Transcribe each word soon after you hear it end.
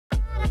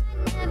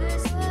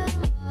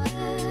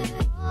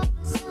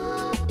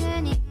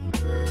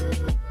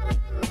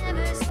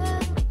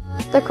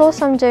The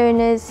course I'm doing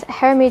is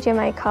hair and media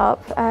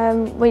makeup.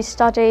 We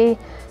study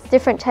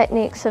different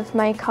techniques of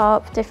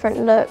makeup, different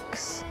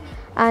looks,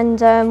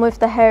 and with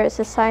the hair it's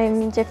the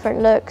same,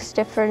 different looks,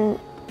 different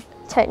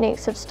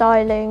techniques of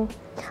styling.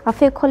 I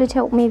feel college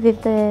helped me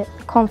with the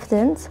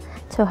confidence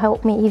to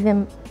help me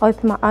even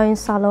open my own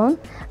salon,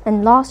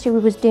 and last year we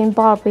was doing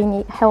barbering.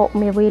 It helped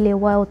me really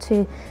well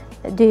to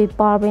do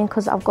barbering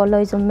because I've got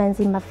loads of men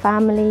in my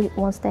family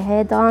wants their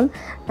hair done,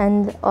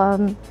 and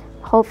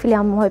hopefully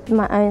I'm opening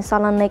my own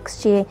salon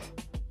next year.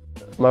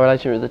 My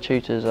relationship with the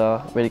tutors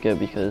are really good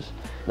because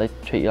they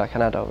treat you like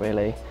an adult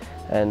really,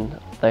 and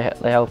they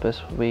help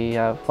us. We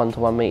have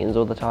one-to-one meetings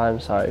all the time,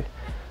 so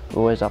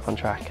we're always up on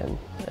track and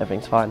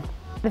everything's fine.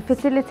 The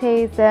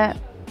facilities that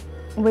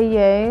we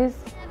use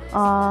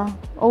are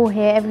all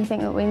here, everything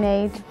that we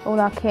need. All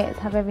our kits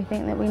have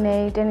everything that we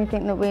need.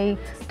 Anything that we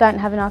don't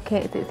have in our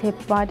kits, it's here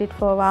provided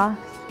for us.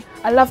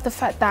 I love the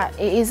fact that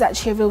it is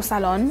actually a real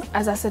salon.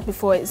 As I said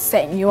before, it's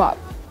setting you up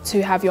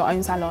to have your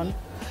own salon,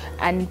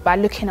 and by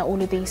looking at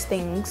all of these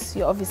things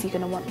you're obviously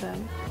going to want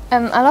them.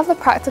 I love the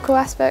practical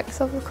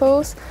aspects of the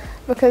course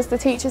because the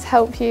teachers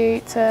help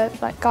you to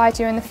guide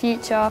you in the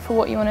future for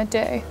what you want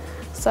to do.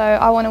 So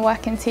I want to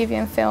work in TV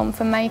and film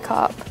for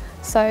makeup,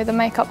 so the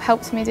makeup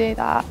helps me do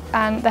that,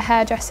 and the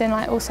hairdressing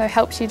also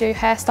helps you do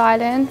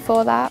hairstyling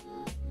for that.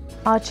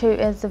 Our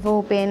tutors have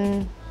all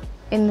been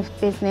in the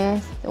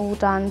business, all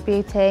done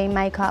beauty,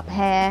 makeup,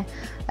 hair,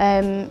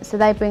 so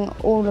they bring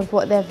all of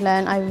what they've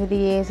learned over the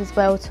years as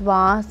well to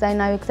us. They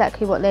know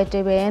exactly what they're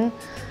doing,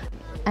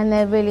 and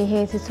they're really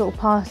here to sort of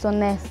pass on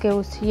their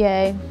skills to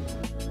you.